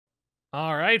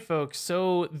All right, folks.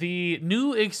 So the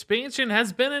new expansion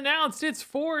has been announced. It's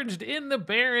Forged in the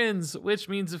Barrens, which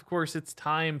means, of course, it's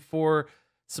time for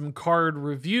some card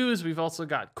reviews. We've also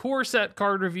got core set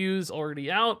card reviews already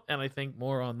out, and I think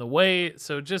more on the way.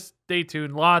 So just stay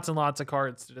tuned. Lots and lots of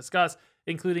cards to discuss,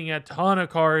 including a ton of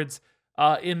cards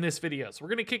in this video. So we're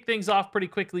going to kick things off pretty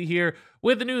quickly here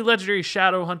with the new legendary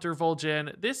Shadow Hunter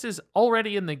Vol'jin. This is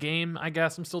already in the game, I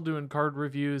guess. I'm still doing card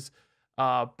reviews.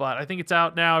 But I think it's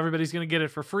out now. Everybody's going to get it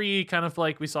for free, kind of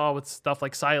like we saw with stuff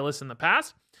like Silas in the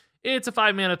past. It's a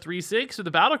 5-mana 3/6 with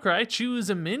a battle cry. Choose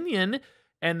a minion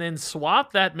and then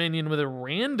swap that minion with a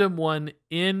random one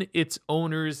in its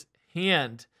owner's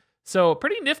hand. So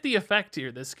pretty nifty effect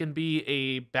here. This can be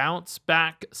a bounce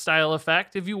back style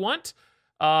effect if you want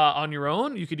on your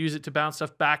own. You could use it to bounce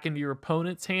stuff back into your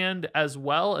opponent's hand as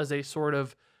well as a sort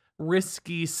of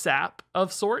risky sap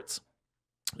of sorts.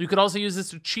 You could also use this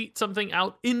to cheat something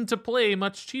out into play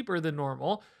much cheaper than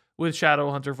normal with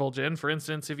Shadow Hunter Vol'jin. For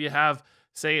instance, if you have,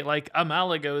 say, like a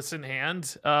Malygos in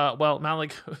hand, well,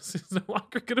 Malygos is no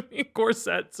longer going to be a core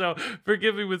set, so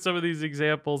forgive me with some of these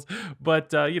examples.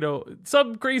 But,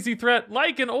 some crazy threat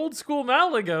like an old school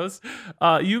Malygos,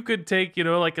 you could take,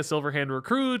 like a Silverhand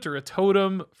Recruit or a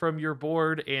Totem from your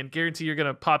board and guarantee you're going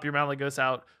to pop your Malygos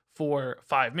out for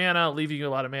 5 mana, leaving you a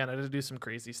lot of mana to do some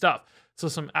crazy stuff. So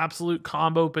some absolute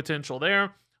combo potential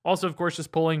there. Also, of course,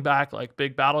 just pulling back like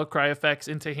big battle cry effects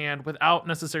into hand without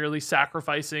necessarily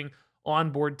sacrificing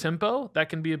onboard tempo. That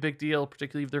can be a big deal,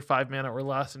 particularly if they're 5 mana or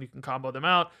less and you can combo them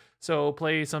out. So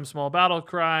play some small battle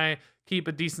cry, keep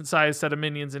a decent sized set of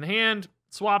minions in hand,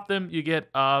 swap them, you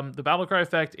get the battle cry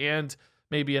effect and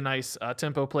maybe a nice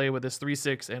tempo play with this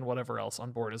 3/6 and whatever else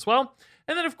on board as well.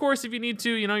 And then, of course, if you need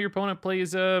to, your opponent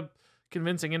plays a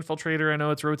convincing infiltrator. I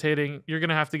know it's rotating. You're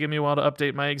going to have to give me a while to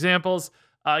update my examples.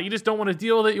 You just don't want to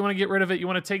deal with it. You want to get rid of it. You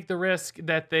want to take the risk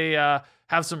that they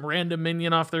have some random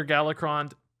minion off their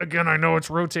Galakron. Again, I know it's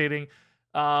rotating.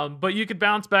 But you could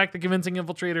bounce back the convincing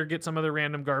infiltrator, get some other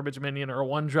random garbage minion or a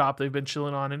 1-drop they've been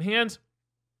chilling on in hand,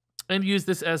 and use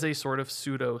this as a sort of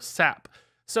pseudo sap.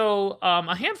 So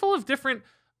a handful of different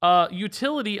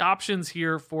utility options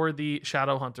here for the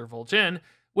Shadow Hunter Vol'jin,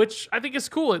 which I think is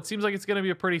cool. It seems like it's going to be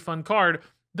a pretty fun card.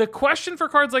 The question for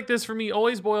cards like this for me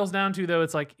always boils down to, though,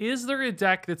 it's like, is there a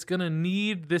deck that's going to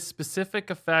need this specific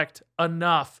effect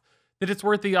enough that it's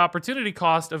worth the opportunity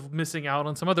cost of missing out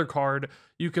on some other card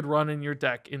you could run in your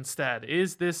deck instead?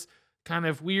 Is this kind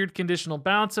of weird conditional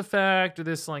bounce effect or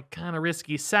this like kind of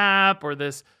risky sap or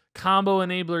this combo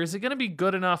enabler, is it going to be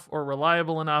good enough or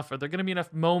reliable enough? Are there going to be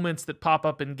enough moments that pop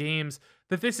up in games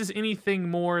that this is anything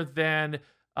more than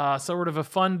sort of a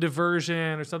fun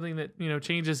diversion or something that,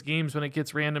 changes games when it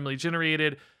gets randomly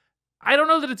generated? I don't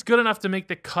know that it's good enough to make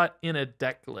the cut in a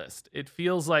deck list. It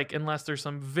feels like unless there's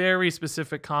some very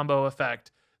specific combo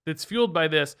effect that's fueled by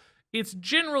this, its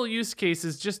general use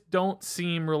cases just don't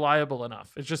seem reliable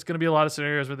enough. It's just going to be a lot of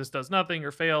scenarios where this does nothing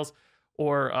or fails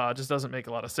or just doesn't make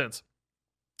a lot of sense.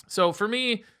 So for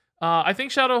me, I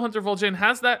think Shadow Hunter Vol'jin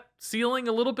has that ceiling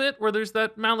a little bit where there's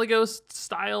that Malygos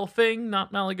style thing.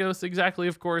 Not Malygos exactly,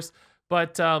 of course,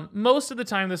 but most of the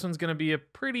time this one's going to be a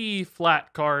pretty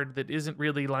flat card that isn't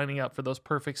really lining up for those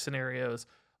perfect scenarios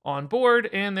on board,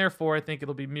 and therefore I think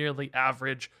it'll be merely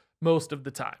average most of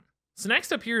the time. So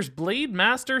next up here is Blade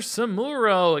Master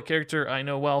Samuro, a character I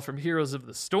know well from Heroes of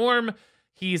the Storm.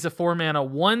 He's a 4-mana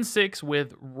 1/6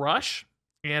 with Rush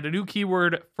and a new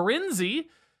keyword, Frenzy.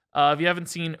 If you haven't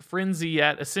seen Frenzy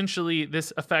yet, essentially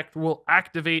this effect will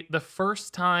activate the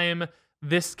first time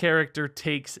this character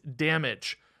takes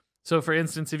damage. So for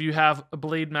instance, if you have a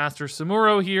Blade Master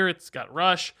Samuro here, it's got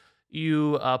Rush,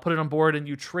 you put it on board and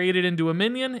you trade it into a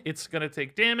minion, it's going to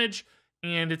take damage,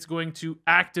 and it's going to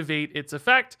activate its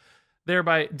effect,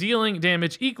 thereby dealing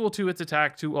damage equal to its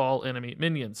attack to all enemy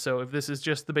minions. So if this is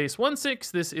just the base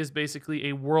 1/6, this is basically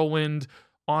a whirlwind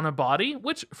on a body,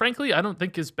 which frankly I don't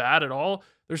think is bad at all.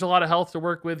 There's a lot of health to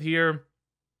work with here.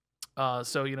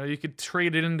 So, you could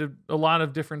trade it into a lot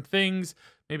of different things.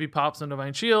 Maybe pop some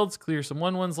Divine Shields, clear some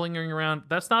 1/1s lingering around.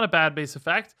 That's not a bad base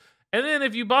effect. And then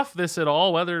if you buff this at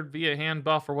all, whether via hand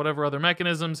buff or whatever other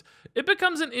mechanisms, it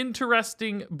becomes an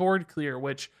interesting board clear,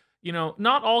 which,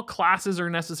 not all classes are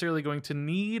necessarily going to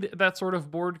need that sort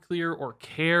of board clear or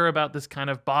care about this kind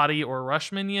of body or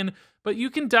rush minion. But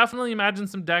you can definitely imagine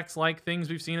some decks like things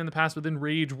we've seen in the past within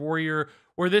Rage Warrior,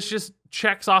 where this just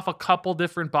checks off a couple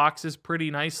different boxes pretty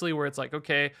nicely, where it's like,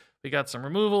 okay, we got some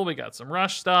removal, we got some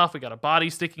rush stuff, we got a body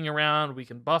sticking around, we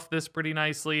can buff this pretty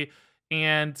nicely,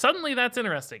 and suddenly that's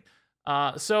interesting.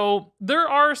 So there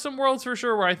are some worlds for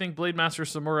sure where I think Blade Master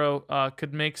Samuro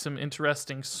could make some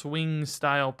interesting swing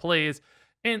style plays.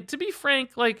 And to be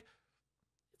frank, like,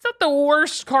 it's not the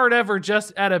worst card ever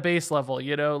just at a base level,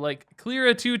 you know, like clear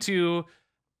a 2/2.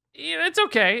 Yeah, it's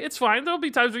okay. It's fine. There'll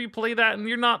be times where you play that and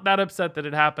you're not that upset that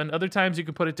it happened. Other times you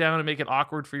can put it down and make it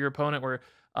awkward for your opponent where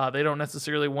they don't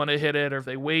necessarily want to hit it, or if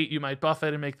they wait, you might buff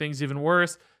it and make things even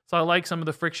worse. So I like some of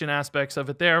the friction aspects of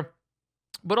it there.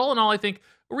 But all in all, I think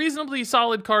a reasonably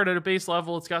solid card at a base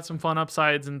level. It's got some fun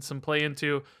upsides and some play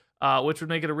into, which would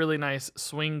make it a really nice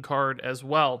swing card as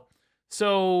well.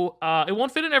 So it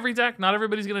won't fit in every deck. Not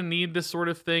everybody's going to need this sort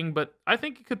of thing, but I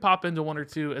think it could pop into one or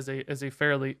two as a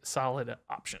fairly solid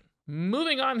option.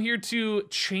 Moving on here to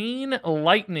Chain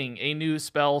Lightning, a new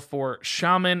spell for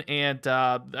Shaman, and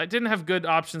I didn't have good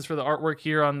options for the artwork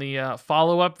here on the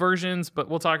follow-up versions, but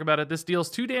we'll talk about it. This deals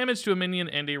 2 damage to a minion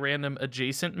and a random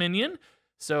adjacent minion.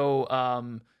 So,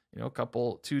 you know, a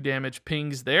couple 2 damage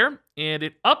pings there, and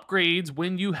it upgrades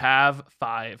when you have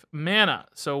 5 mana.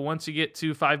 So once you get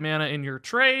to 5 mana in your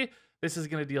tray, this is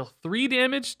going to deal 3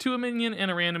 damage to a minion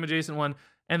and a random adjacent one,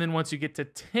 and then once you get to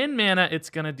 10 mana, it's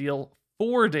going to deal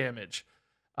 4 damage,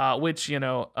 which, you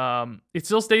know, it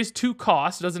still stays 2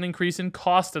 cost, doesn't increase in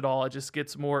cost at all. It just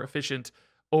gets more efficient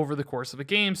over the course of a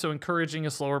game. So encouraging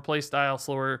a slower play style,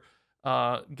 slower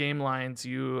game lines.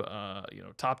 You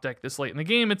know, top deck this late in the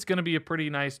game, it's going to be a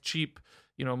pretty nice, cheap,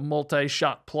 you know,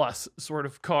 multi-shot plus sort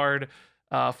of card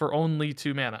for only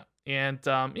 2 mana. And,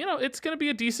 you know, it's going to be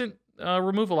a decent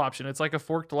removal option. It's like a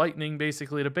Forked Lightning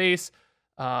basically to base,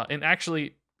 and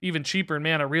actually even cheaper in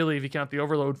mana, really, if you count the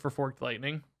overload for Forked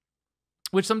Lightning,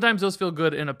 which sometimes those feel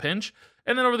good in a pinch.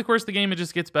 And then over the course of the game, it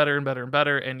just gets better and better and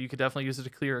better, and you could definitely use it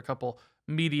to clear a couple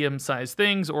medium-sized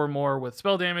things or more with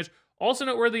spell damage. Also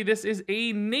noteworthy, this is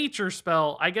a nature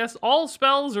spell. I guess all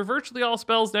spells, or virtually all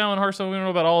spells now in Hearthstone, we don't know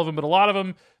about all of them, but a lot of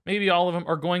them, maybe all of them,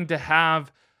 are going to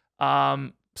have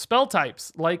spell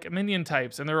types, like minion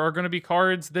types, and there are going to be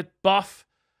cards that buff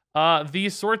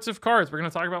these sorts of cards. We're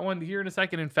going to talk about one here in a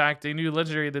second. In fact, a new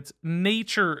legendary that's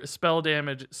nature spell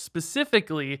damage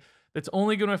specifically, that's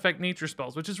only going to affect nature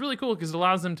spells, which is really cool because it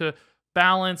allows them to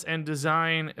balance and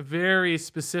design very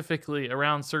specifically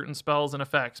around certain spells and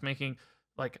effects, making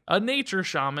like a nature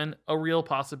shaman a real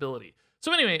possibility.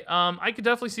 So anyway, I could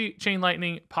definitely see Chain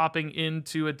Lightning popping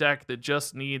into a deck that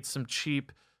just needs some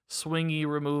cheap swingy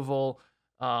removal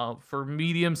for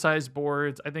medium-sized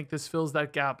boards. I think this fills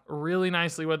that gap really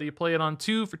nicely, whether you play it on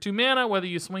 2 for 2 mana, whether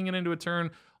you swing it into a turn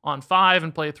on 5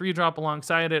 and play a 3-drop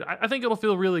alongside it. I think it'll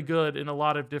feel really good in a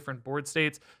lot of different board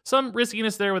states. Some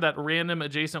riskiness there with that random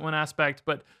adjacent one aspect,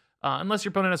 but unless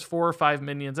your opponent has 4 or 5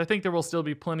 minions, I think there will still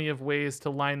be plenty of ways to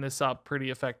line this up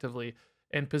pretty effectively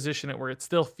and position it where it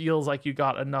still feels like you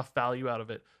got enough value out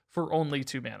of it for only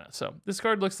 2 mana. So this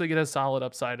card looks like it has solid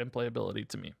upside and playability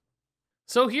to me.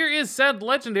 So here is said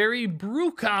legendary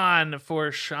Brucon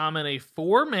for Shaman, a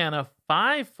 4 mana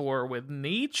 5/4 with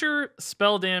nature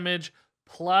spell damage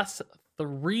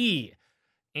 +3.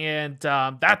 And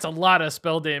that's a lot of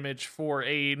spell damage for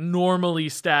a normally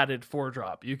statted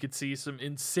 4-drop. You could see some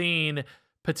insane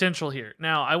potential here.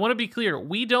 Now, I want to be clear.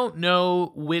 We don't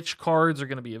know which cards are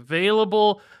going to be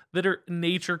available that are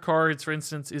nature cards. For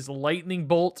instance, is Lightning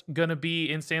Bolt going to be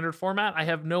in standard format? I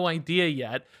have no idea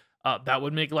yet. That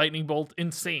would make Lightning Bolt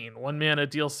insane. 1 mana,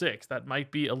 deal 6. That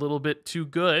might be a little bit too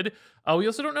good. We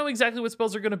also don't know exactly what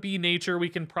spells are going to be nature. We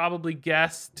can probably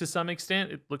guess to some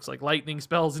extent. It looks like lightning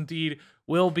spells indeed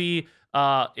will be,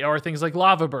 or things like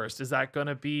Lava Burst. Is that going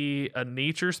to be a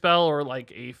nature spell or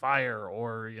like a fire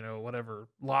or, you know, whatever,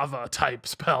 lava type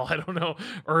spell? I don't know,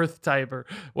 earth type or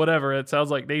whatever. It sounds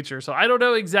like nature. So I don't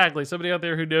know exactly. Somebody out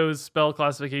there who knows spell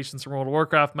classifications from World of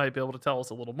Warcraft might be able to tell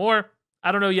us a little more.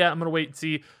 I don't know yet. I'm going to wait and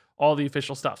see all the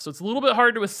official stuff. So it's a little bit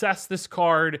hard to assess this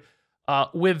card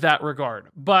with that regard.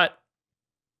 But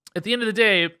at the end of the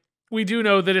day, we do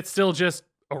know that it's still just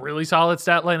a really solid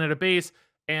stat line at a base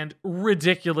and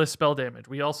ridiculous spell damage.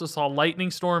 We also saw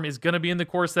Lightning Storm is going to be in the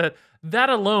core set. That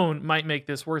alone might make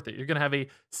this worth it. You're going to have a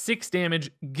 6 damage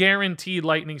guaranteed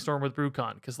Lightning Storm with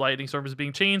Brucon because Lightning Storm is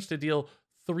being changed to deal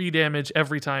 3 damage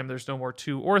every time there's no more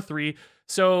 2 or 3.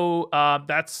 So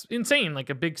that's insane, like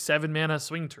a big 7 mana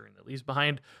swing turn that leaves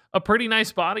behind a pretty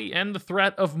nice body and the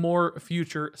threat of more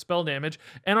future spell damage.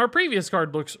 And our previous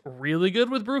card looks really good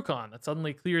with Brucon. That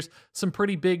suddenly clears some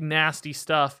pretty big nasty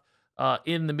stuff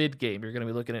in the mid game. You're going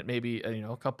to be looking at maybe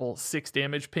a couple 6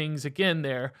 damage pings again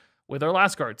there with our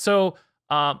last card. So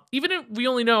even if we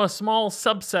only know a small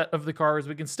subset of the cards,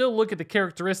 we can still look at the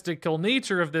characteristical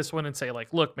nature of this one and say,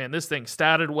 like, look, man, this thing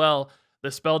statted well. The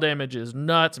spell damage is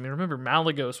nuts. I mean, remember,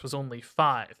 Malagos was only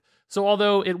 5. So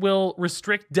although it will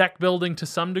restrict deck building to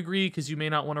some degree because you may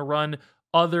not want to run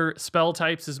other spell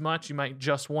types as much. You might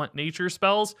just want nature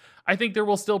spells. I think there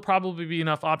will still probably be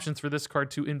enough options for this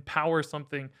card to empower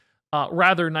something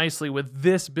rather nicely with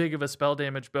this big of a spell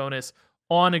damage bonus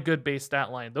on a good base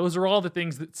stat line. Those are all the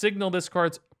things that signal this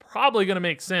card's probably going to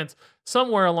make sense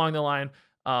somewhere along the line,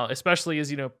 especially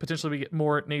as, potentially we get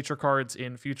more nature cards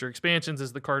in future expansions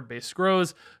as the card base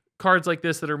grows. Cards like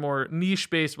this that are more niche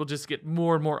based will just get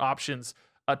more and more options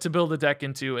to build a deck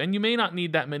into, and you may not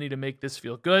need that many to make this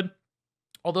feel good.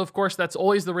 Although, of course, that's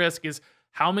always the risk, is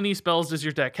how many spells does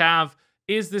your deck have?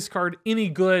 Is this card any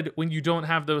good when you don't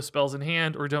have those spells in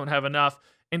hand or don't have enough?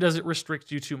 And does it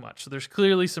restrict you too much? So there's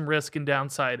clearly some risk and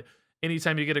downside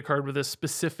anytime you get a card with a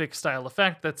specific style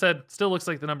effect. That said, still looks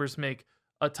like the numbers make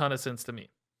a ton of sense to me.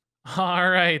 All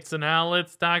right, so now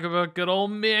let's talk about good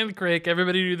old MANKRIK.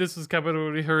 Everybody knew this was coming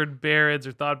when we heard Barrens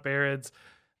or thought Barrens.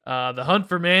 The hunt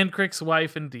for MANKRIK's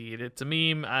wife, indeed. It's a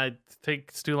meme. It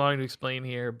takes too long to explain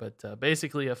here, but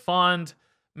basically a fond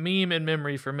meme in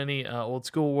memory for many old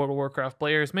school World of Warcraft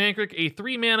players. MANKRIK, a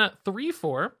 3-mana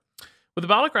 3/4. With the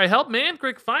battle cry, help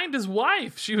MANKRIK find his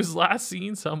wife. She was last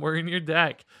seen somewhere in your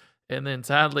deck. And then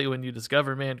sadly, when you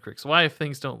discover MANKRIK's wife,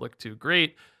 things don't look too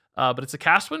great. But it's a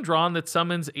cast when drawn that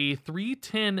summons a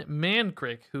 3/10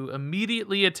 MANKRIK who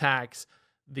immediately attacks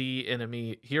the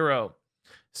enemy hero.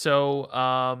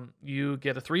 So you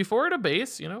get a 3/4 at a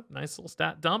base, nice little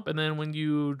stat dump. And then when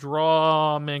you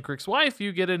draw MANKRIK's wife,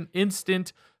 you get an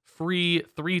instant free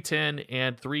 3/10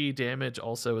 and 3 damage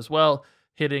also as well,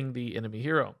 hitting the enemy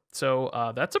hero. So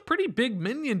that's a pretty big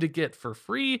minion to get for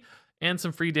free, and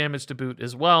some free damage to boot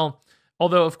as well.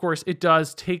 Although, of course, it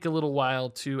does take a little while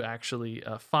to actually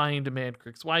find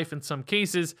MANKRIK's wife in some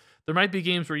cases. There might be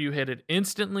games where you hit it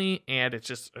instantly and it's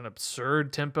just an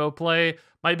absurd tempo play.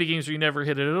 Might be games where you never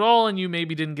hit it at all and you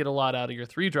maybe didn't get a lot out of your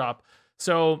 3-drop.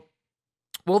 So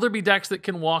will there be decks that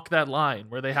can walk that line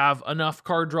where they have enough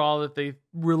card draw that they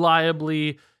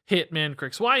reliably hit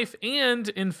MANKRIK's wife, and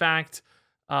in fact,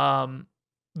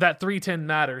 that 3/10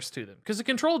 matters to them? Because a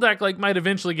control deck might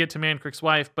eventually get to MANKRIK's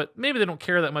wife, but maybe they don't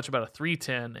care that much about a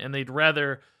 3/10, and they'd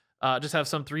rather just have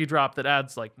some 3-drop that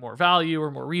adds more value or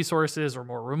more resources or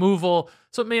more removal.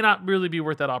 So it may not really be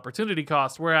worth that opportunity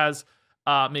cost. Whereas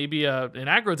maybe an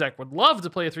aggro deck would love to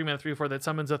play a 3-mana 3/4 that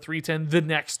summons a 3/10 the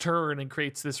next turn and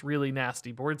creates this really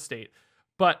nasty board state.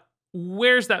 But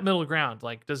where's that middle ground?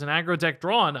 Does an aggro deck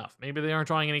draw enough? Maybe they aren't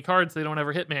drawing any cards. They don't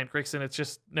ever hit MANKRIKs, and it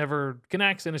just never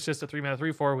connects, and it's just a 3-mana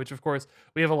 3/4, which, of course,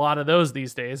 we have a lot of those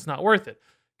these days. It's not worth it.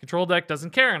 Control deck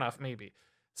doesn't care enough, maybe.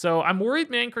 So I'm worried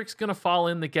MANKRIK's going to fall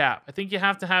in the gap. I think you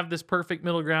have to have this perfect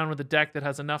middle ground with a deck that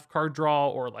has enough card draw,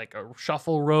 or a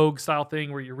shuffle rogue style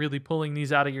thing where you're really pulling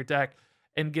these out of your deck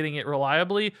and getting it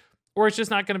reliably, or it's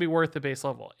just not going to be worth the base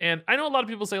level. And I know a lot of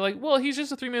people say well, he's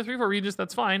just a 3-mana 3/4 Regis,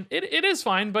 that's fine. It is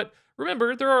fine, but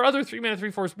remember, there are other 3-mana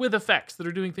 3/4s with effects that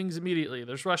are doing things immediately.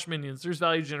 There's rush minions, there's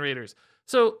value generators.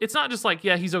 So it's not just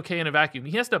yeah, he's okay in a vacuum.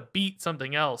 He has to beat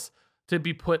something else to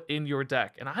be put in your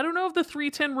deck. And I don't know if the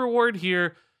 3/10 reward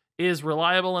here is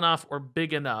reliable enough or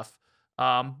big enough.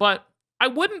 But I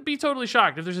wouldn't be totally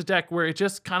shocked if there's a deck where it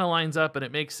just kind of lines up and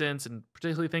it makes sense, and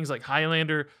particularly things like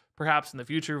Highlander, perhaps in the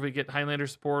future if we get Highlander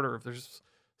support, or if there's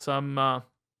some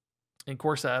in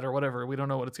core set or whatever. We don't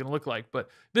know what it's going to look like. But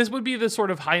this would be the sort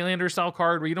of Highlander style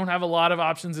card where you don't have a lot of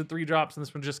options in 3-drops, and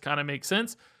this one just kind of makes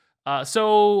sense.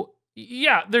 So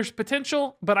yeah, there's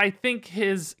potential, but I think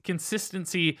his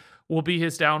consistency will be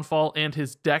his downfall, and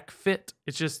his deck fit.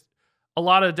 It's just a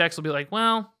lot of decks will be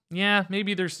well, yeah,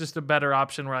 maybe there's just a better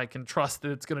option where I can trust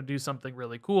that it's going to do something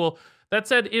really cool. That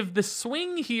said, if the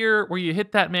swing here where you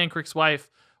hit that MANKRIK's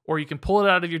wife, or you can pull it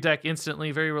out of your deck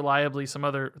instantly, very reliably,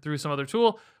 through some other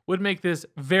tool, would make this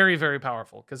very, very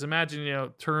powerful. Because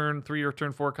imagine, turn 3 or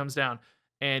turn 4 comes down,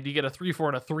 and you get a 3/4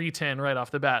 and a 3/10 right off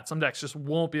the bat. Some decks just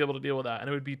won't be able to deal with that, and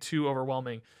it would be too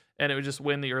overwhelming, and it would just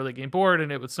win the early game board,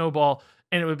 and it would snowball,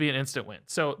 and it would be an instant win.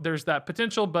 So there's that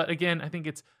potential, but again, I think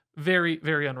it's very,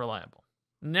 very unreliable.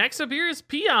 Next up here is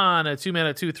Peon, a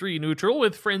 2-mana 2/3 neutral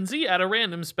with Frenzy. Add a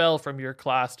random spell from your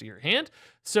class to your hand.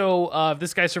 So if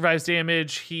this guy survives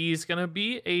damage, he's going to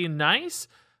be a nice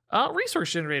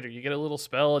resource generator. You get a little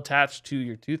spell attached to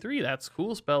your 2/3. That's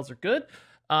cool. Spells are good.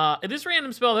 It is a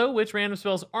random spell, though, which random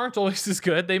spells aren't always as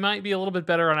good. They might be a little bit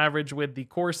better on average with the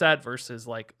core set versus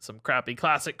some crappy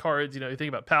classic cards. You think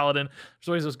about Paladin, there's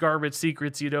always those garbage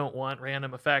secrets you don't want,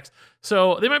 random effects.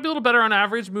 So they might be a little better on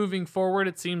average moving forward.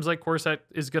 It seems like core set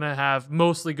is going to have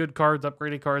mostly good cards,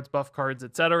 upgraded cards, buff cards,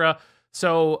 etc.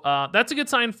 So that's a good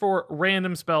sign for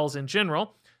random spells in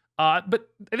general. But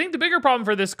I think the bigger problem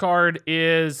for this card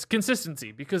is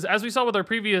consistency, because as we saw with our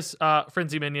previous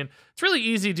Frenzy minion, it's really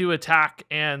easy to attack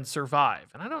and survive.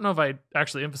 And I don't know if I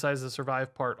actually emphasized the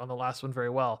survive part on the last one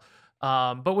very well.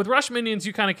 But with Rush minions,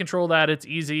 you kind of control that. It's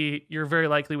easy. You're very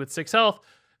likely with 6 health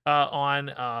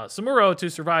on Samuro to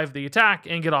survive the attack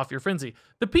and get off your Frenzy.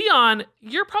 The Peon,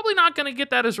 you're probably not going to get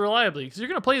that as reliably, because you're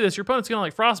going to play this, your opponent's going to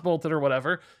like Frostbolt it or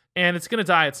whatever, and it's going to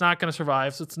die. It's not going to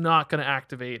survive, so it's not going to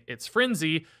activate its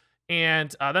Frenzy.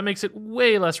 And that makes it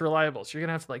way less reliable. So you're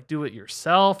gonna have to like do it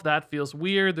yourself. That feels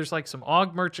weird. There's like some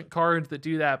Aug Merchant cards that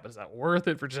do that, but is that worth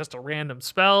it for just a random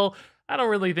spell? I don't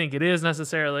really think it is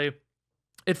necessarily.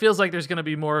 It feels like there's gonna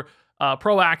be more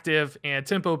proactive and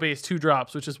tempo-based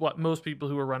 2-drops, which is what most people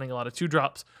who are running a lot of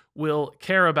 2-drops will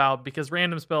care about, because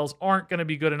random spells aren't gonna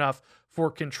be good enough for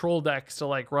control decks to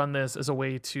like run this as a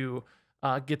way to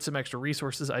get some extra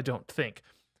resources, I don't think.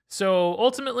 So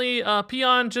ultimately,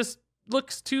 Peon just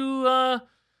looks too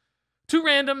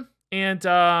random, and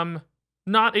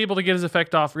not able to get his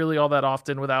effect off really all that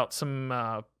often without some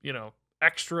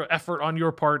extra effort on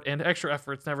your part. And extra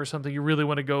effort's never something you really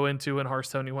want to go into in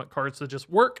Hearthstone. You want cards to just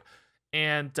work,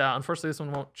 and unfortunately this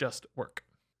one won't just work.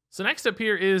 So next up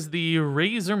here is the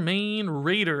Razormane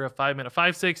Raider, a 5-mana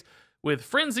 5/6 with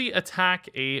Frenzy, attack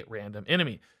a random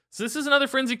enemy. So this is another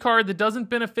Frenzy card that doesn't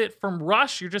benefit from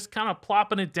Rush. You're just kind of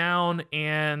plopping it down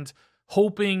and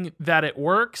hoping that it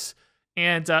works.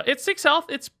 And it's 6 health.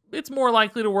 It's more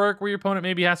likely to work where your opponent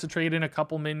maybe has to trade in a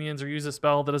couple minions or use a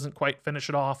spell that doesn't quite finish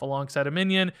it off alongside a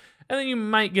minion, and then you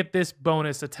might get this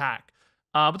bonus attack.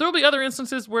 But there will be other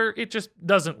instances where it just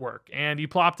doesn't work, and you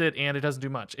plopped it and it doesn't do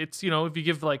much. It's, if you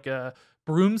give like a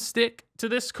broomstick to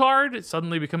this card, it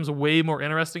suddenly becomes way more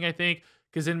interesting, I think,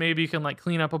 because then maybe you can like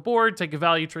clean up a board, take a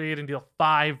value trade, and deal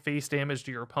 5 face damage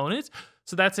to your opponent.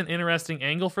 So that's an interesting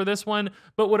angle for this one.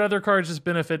 But would other cards just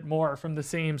benefit more from the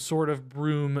same sort of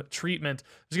broom treatment?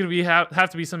 There's going to have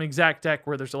to be some exact deck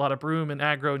where there's a lot of broom and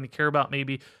aggro, and you care about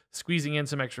maybe squeezing in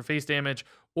some extra face damage.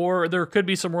 Or there could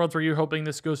be some worlds where you're hoping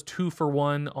this goes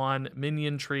 2-for-1 on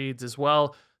minion trades as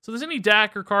well. So there's any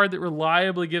deck or card that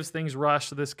reliably gives things rush,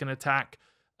 so this can attack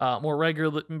more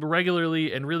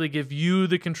regularly and really give you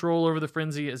the control over the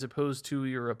Frenzy as opposed to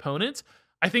your opponent.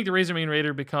 I think the Razormane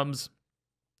Raider becomes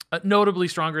notably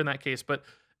stronger in that case, but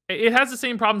it has the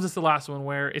same problems as the last one,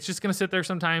 where it's just going to sit there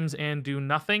sometimes and do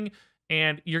nothing,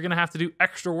 and you're going to have to do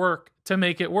extra work to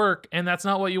make it work, and that's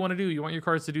not what you want to do. You want your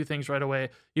cards to do things right away.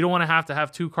 You don't want to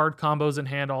have 2 card combos in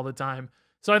hand all the time.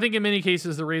 So I think in many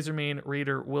cases, the Razormane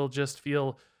Raider will just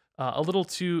feel a little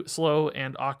too slow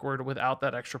and awkward without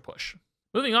that extra push.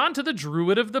 Moving on to the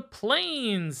Druid of the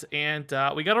Plains, and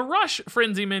we got a Rush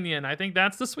Frenzy minion. I think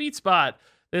that's the sweet spot.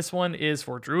 This one is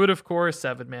for Druid, of course,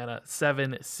 7-mana,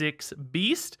 7/6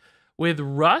 beast with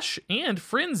Rush and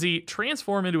Frenzy,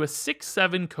 transform into a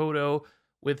 6/7 Kodo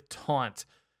with Taunt.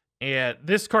 And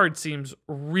this card seems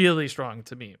really strong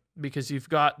to me, because you've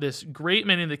got this great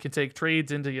minion that can take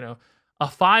trades into, a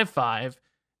 5/5.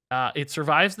 It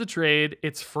survives the trade,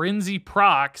 it's Frenzy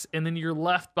procs, and then you're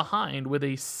left behind with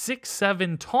a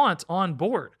 6/7 Taunt on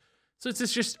board. So it's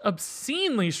this just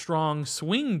obscenely strong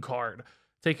swing card.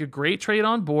 Take a great trade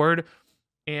on board,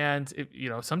 and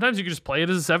sometimes you can just play it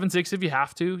as a 7/6 if you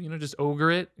have to, just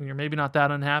ogre it, and you're maybe not that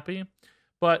unhappy.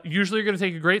 But usually you're going to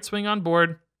take a great swing on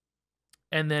board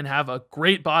and then have a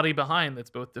great body behind that's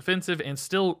both defensive and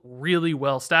still really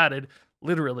well statted,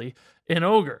 literally, in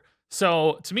ogre.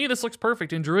 So to me, this looks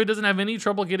perfect, and Druid doesn't have any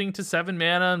trouble getting to 7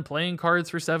 mana and playing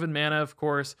cards for 7 mana, of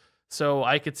course. So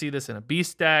I could see this in a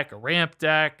beast deck, a ramp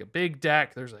deck, a big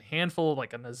deck. There's a handful,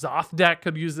 like a Nazoth deck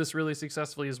could use this really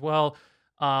successfully as well.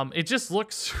 It just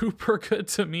looks super good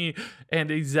to me,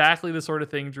 and exactly the sort of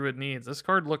thing Druid needs. This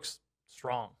card looks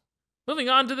strong. Moving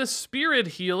on to the Spirit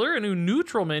Healer, a new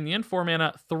neutral minion,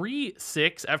 4-mana,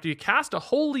 3/6. After you cast a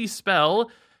holy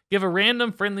spell, give a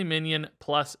random friendly minion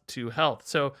 +2 health.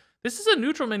 So this is a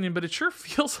neutral minion, but it sure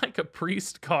feels like a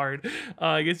priest card.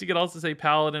 I guess you could also say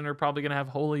paladin are probably going to have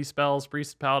holy spells,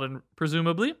 priest, paladin,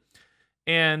 presumably.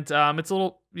 And it's a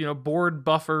little, board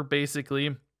buffer,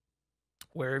 basically,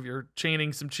 where if you're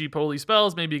chaining some cheap holy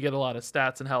spells, maybe you get a lot of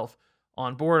stats and health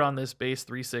on board on this base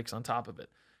 3/6 on top of it.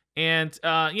 And,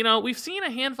 we've seen a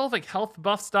handful of like health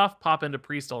buff stuff pop into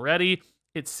priest already.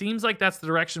 It seems like that's the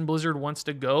direction Blizzard wants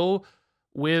to go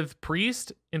with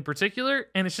priest in particular,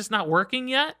 and it's just not working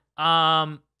yet.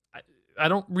 I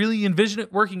don't really envision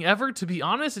it working ever, to be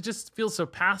honest. It just feels so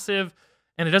passive,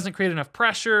 and it doesn't create enough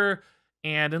pressure.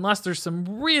 And unless there's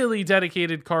some really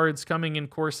dedicated cards coming in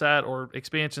core set or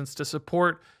expansions to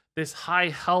support this high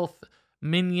health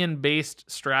minion-based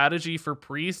strategy for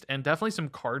Priest, and definitely some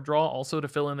card draw also to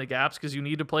fill in the gaps, because you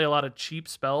need to play a lot of cheap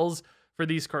spells for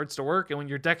these cards to work. And when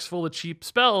your deck's full of cheap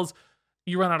spells,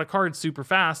 you run out of cards super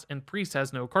fast, and Priest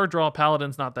has no card draw.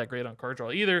 Paladin's not that great on card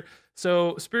draw either.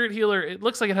 So Spirit Healer, it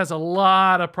looks like it has a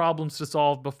lot of problems to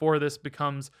solve before this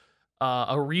becomes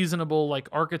a reasonable like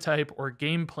archetype or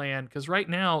game plan, because right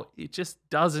now it just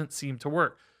doesn't seem to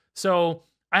work. So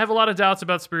I have a lot of doubts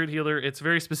about Spirit Healer. It's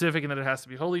very specific in that it has to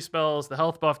be holy spells. The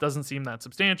health buff doesn't seem that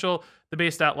substantial. The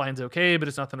base stat line's okay, but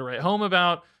it's nothing to write home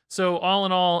about. So all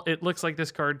in all, it looks like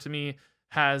this card to me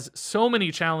has so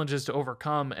many challenges to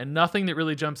overcome and nothing that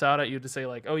really jumps out at you to say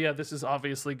like, oh yeah, this is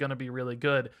obviously going to be really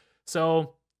good.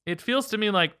 So it feels to me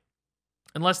like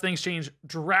unless things change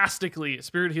drastically,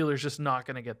 Spirit Healer is just not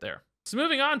going to get there. So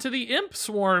moving on to the Imp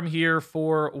Swarm here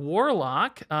for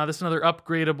Warlock. This is another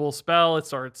upgradable spell. It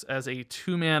starts as a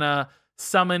 2 mana,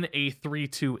 summon a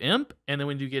 3/2 Imp. And then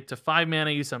when you get to 5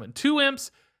 mana, you summon 2 Imps.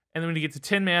 And then when you get to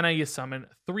 10 mana, you summon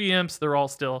 3 Imps. They're all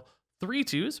still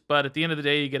 3/2s, but at the end of the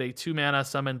day, you get a 2 mana,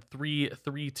 summon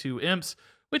 3/3/2 Imps,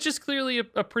 which is clearly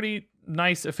a pretty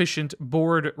nice, efficient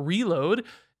board reload.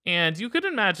 And you could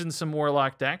imagine some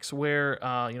Warlock decks where,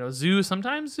 Zoo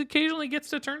sometimes occasionally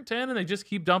gets to turn 10 and they just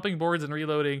keep dumping boards and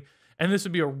reloading. And this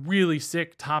would be a really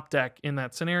sick top deck in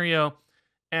that scenario.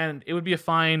 And it would be a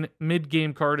fine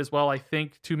mid-game card as well. I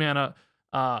think 2 mana,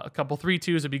 a couple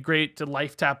 3/2s would be great to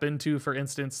life tap into, for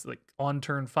instance, like on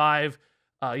turn 5.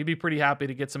 You'd be pretty happy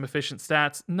to get some efficient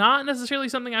stats. Not necessarily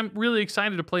something I'm really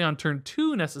excited to play on turn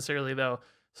 2 necessarily, though.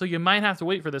 So you might have to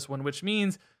wait for this one, which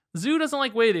means Zoo doesn't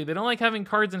like waiting. They don't like having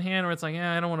cards in hand where it's like,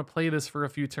 I don't want to play this for a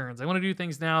few turns. I want to do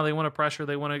things now. They want to pressure.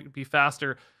 They want to be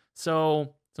faster.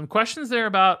 So some questions there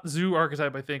about Zoo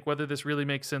archetype, I think, whether this really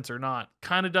makes sense or not.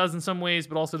 Kind of does in some ways,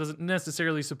 but also doesn't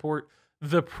necessarily support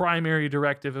the primary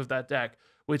directive of that deck,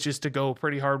 which is to go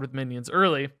pretty hard with minions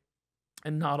early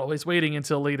and not always waiting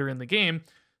until later in the game.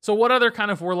 So what other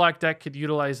kind of Warlock deck could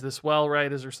utilize this well,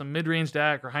 right? Is there some mid-range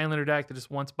deck or Highlander deck that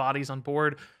just wants bodies on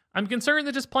board? I'm concerned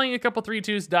that just playing a couple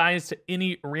 3/2s dies to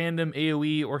any random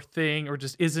AoE or thing, or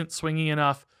just isn't swinging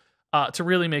enough to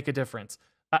really make a difference.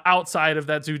 Outside of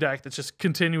that Zoo deck that's just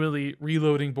continually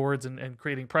reloading boards and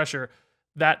creating pressure,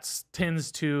 that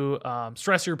tends to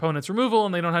stress your opponent's removal,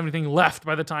 and they don't have anything left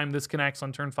by the time this connects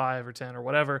on turn 5 or 10 or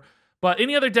whatever. But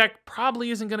any other deck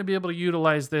probably isn't going to be able to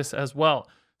utilize this as well.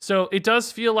 So it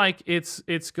does feel like it's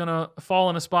going to fall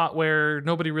in a spot where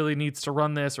nobody really needs to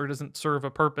run this or doesn't serve a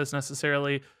purpose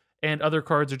necessarily, and other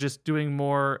cards are just doing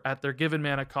more at their given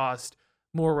mana cost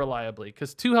more reliably.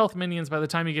 Because 2 health minions, by the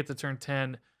time you get to turn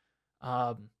 10,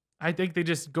 I think they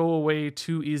just go away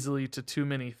too easily to too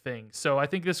many things. So I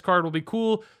think this card will be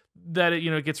cool that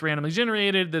it gets randomly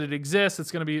generated, that it exists.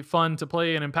 It's going to be fun to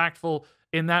play and impactful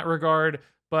in that regard.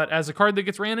 But as a card that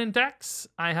gets ran in decks,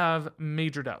 I have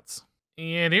major doubts.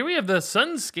 And here we have the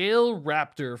Sunscale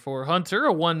Raptor for Hunter,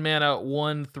 a 1 mana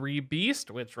 1/3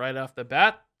 beast, which right off the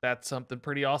bat, that's something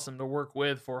pretty awesome to work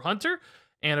with for Hunter.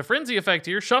 And a frenzy effect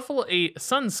here, shuffle a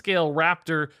Sunscale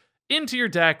Raptor into your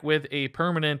deck with a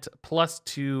permanent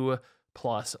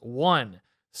 +2/+1.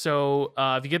 So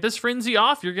if you get this frenzy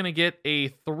off, you're going to get a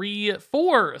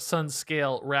 3/4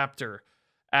 Sunscale Raptor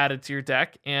added to your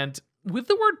deck. And with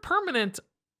the word permanent,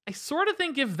 I sort of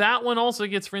think if that one also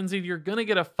gets frenzied, you're going to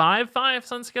get a 5/5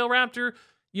 Sunscale Raptor.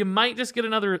 You might just get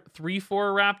another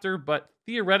 3/4 Raptor, but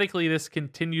theoretically this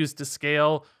continues to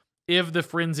scale if the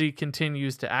frenzy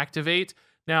continues to activate.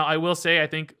 Now, I will say, I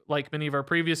think like many of our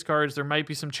previous cards, there might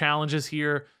be some challenges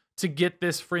here to get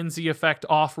this frenzy effect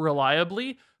off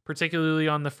reliably, particularly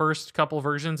on the first couple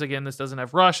versions. Again, this doesn't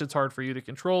have rush. It's hard for you to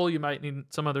control. You might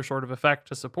need some other sort of effect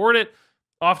to support it.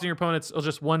 Often your opponents will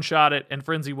just one-shot it and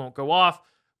frenzy won't go off,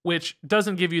 which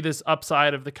doesn't give you this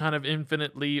upside of the kind of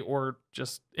infinitely or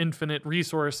just infinite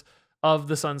resource of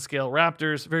the Sunscale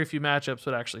Raptors. Very few matchups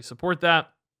would actually support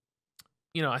that.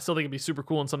 I still think it'd be super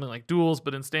cool in something like Duels,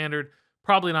 but in Standard,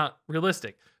 probably not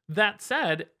realistic. That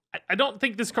said, I don't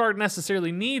think this card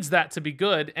necessarily needs that to be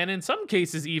good, and in some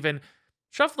cases even,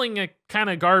 shuffling a kind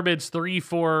of garbage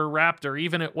 3/4 Raptor,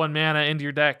 even at 1 mana into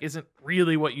your deck, isn't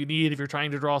really what you need if you're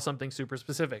trying to draw something super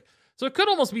specific. So it could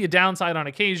almost be a downside on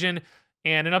occasion,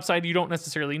 and an upside you don't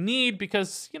necessarily need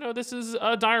because, this is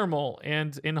a Dire Mole.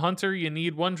 And in Hunter, you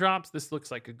need 1-drops. This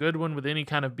looks like a good one with any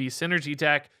kind of beast synergy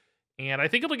deck. And I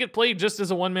think it'll get played just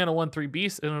as a 1 mana 1/3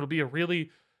 beast, and it'll be a really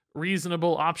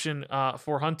reasonable option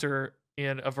for Hunter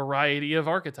in a variety of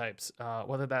archetypes.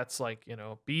 Whether that's like,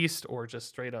 beast or just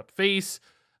straight up face.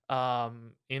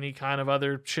 Any kind of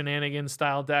other shenanigans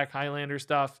style deck, Highlander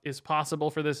stuff is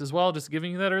possible for this as well. Just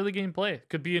giving you that early game play.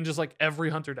 Could be in just like every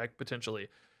Hunter deck potentially.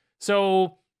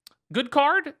 So good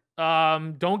card.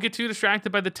 Don't get too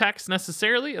distracted by the text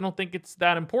necessarily. I don't think it's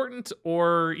that important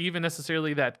or even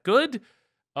necessarily that good.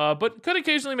 But could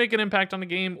occasionally make an impact on the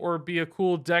game or be a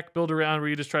cool deck build around where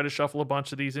you just try to shuffle a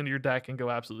bunch of these into your deck and go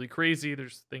absolutely crazy.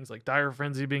 There's things like Dire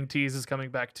Frenzy being teased is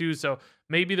coming back too. So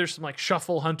maybe there's some like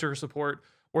Shuffle Hunter support,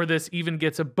 or this even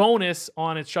gets a bonus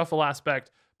on its shuffle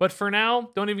aspect. But for now,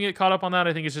 don't even get caught up on that.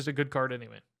 I think it's just a good card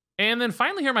anyway. And then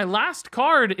finally here, my last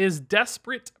card is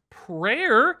Desperate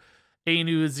Prayer, a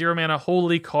new 0 mana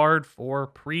holy card for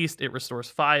Priest. It restores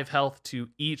 5 health to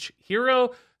each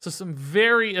hero. So some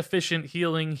very efficient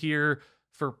healing here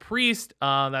for Priest.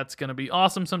 That's going to be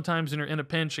awesome sometimes when you're in a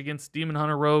pinch against Demon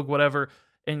Hunter, Rogue, whatever,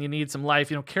 and you need some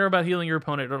life. You don't care about healing your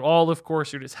opponent at all, of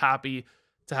course. You're just happy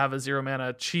to have a 0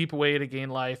 mana cheap way to gain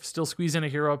life. Still squeeze in a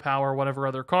hero power, whatever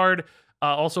other card.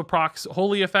 Also procs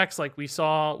holy effects like we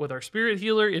saw with our Spirit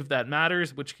Healer, if that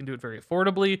matters, which can do it very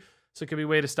affordably. So it could be a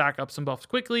way to stack up some buffs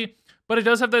quickly. But it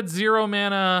does have that 0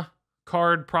 mana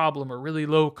card problem, or really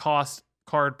low cost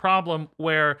card problem,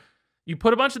 where you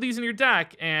put a bunch of these in your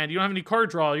deck and you don't have any card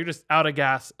draw, you're just out of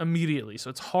gas immediately. So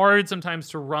it's hard sometimes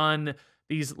to run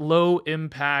these low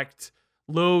impact,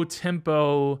 low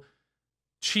tempo,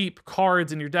 cheap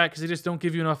cards in your deck because they just don't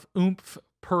give you enough oomph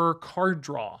per card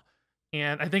draw.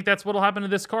 And I think that's what'll happen to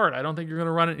this card. I don't think you're going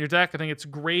to run it in your deck. I think it's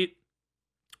great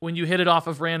when you hit it off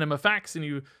of random effects and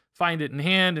you find it in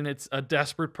hand and it's a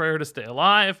desperate prayer to stay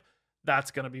alive.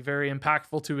 That's going to be very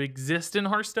impactful to exist in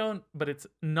Hearthstone, but it's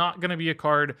not going to be a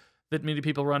card that many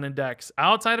people run in decks.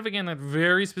 Outside of, again, that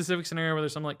very specific scenario where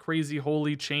there's some like crazy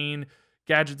holy chain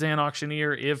Gadgetzan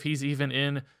Auctioneer, if he's even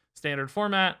in standard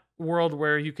format, world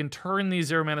where you can turn these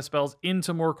 0 mana spells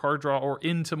into more card draw or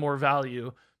into more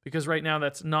value, because right now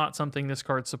that's not something this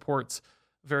card supports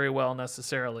very well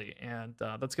necessarily, and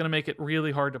that's going to make it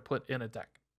really hard to put in a deck.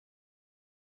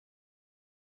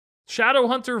 Shadow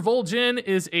Hunter Vol'jin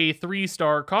is a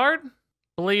 3-star card.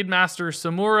 Blade Master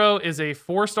Samuro is a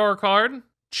 4-star card.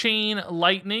 Chain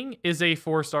Lightning is a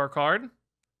 4-star card.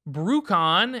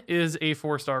 Brucon is a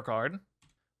 4-star card.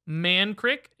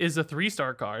 MANKRIK is a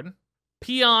 3-star card.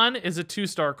 Peon is a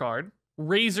 2-star card.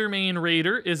 Razormane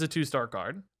Raider is a 2-star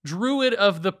card. Druid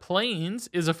of the Plains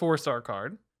is a 4-star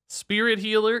card. Spirit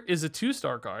Healer is a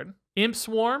 2-star card. Imp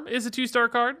Swarm is a 2-star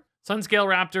card. Sunscale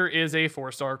Raptor is a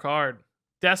 4-star card.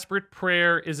 Desperate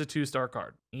Prayer is a 2-star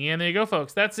card. And there you go,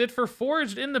 folks. That's it for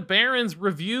Forged in the Barrens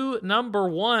review number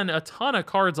 1. A ton of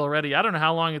cards already. I don't know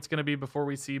how long it's going to be before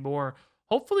we see more.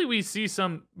 Hopefully we see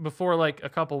some before like a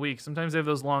couple weeks. Sometimes they have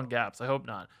those long gaps. I hope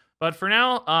not. But for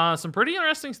now, some pretty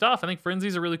interesting stuff. I think Frenzy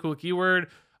is a really cool keyword.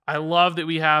 I love that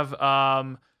we have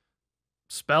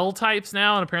spell types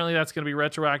now, and apparently that's going to be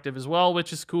retroactive as well,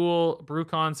 which is cool.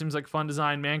 Brucon seems like fun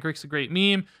design. MANKRIK's a great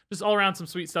meme. Just all around some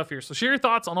sweet stuff here. So share your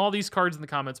thoughts on all these cards in the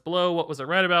comments below. What was I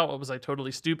right about? What was I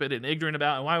totally stupid and ignorant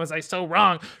about? And why was I so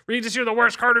wrong? Regis, you're the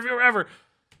worst card reviewer ever.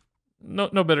 No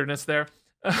bitterness there.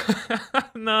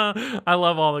 No, I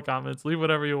love all the comments. Leave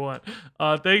whatever you want.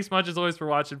 Thanks much as always for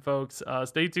watching, folks.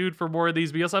 Stay tuned for more of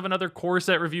these. We also have another core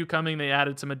set review coming. They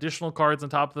added some additional cards on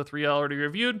top of the 3 I already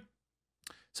reviewed.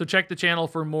 So check the channel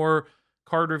for more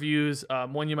card reviews.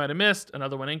 One you might have missed,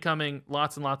 another one incoming.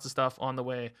 Lots and lots of stuff on the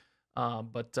way.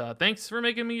 But thanks for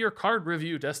making me your card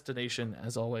review destination,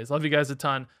 as always. Love you guys a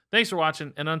ton. Thanks for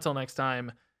watching, and until next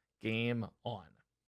time, game on.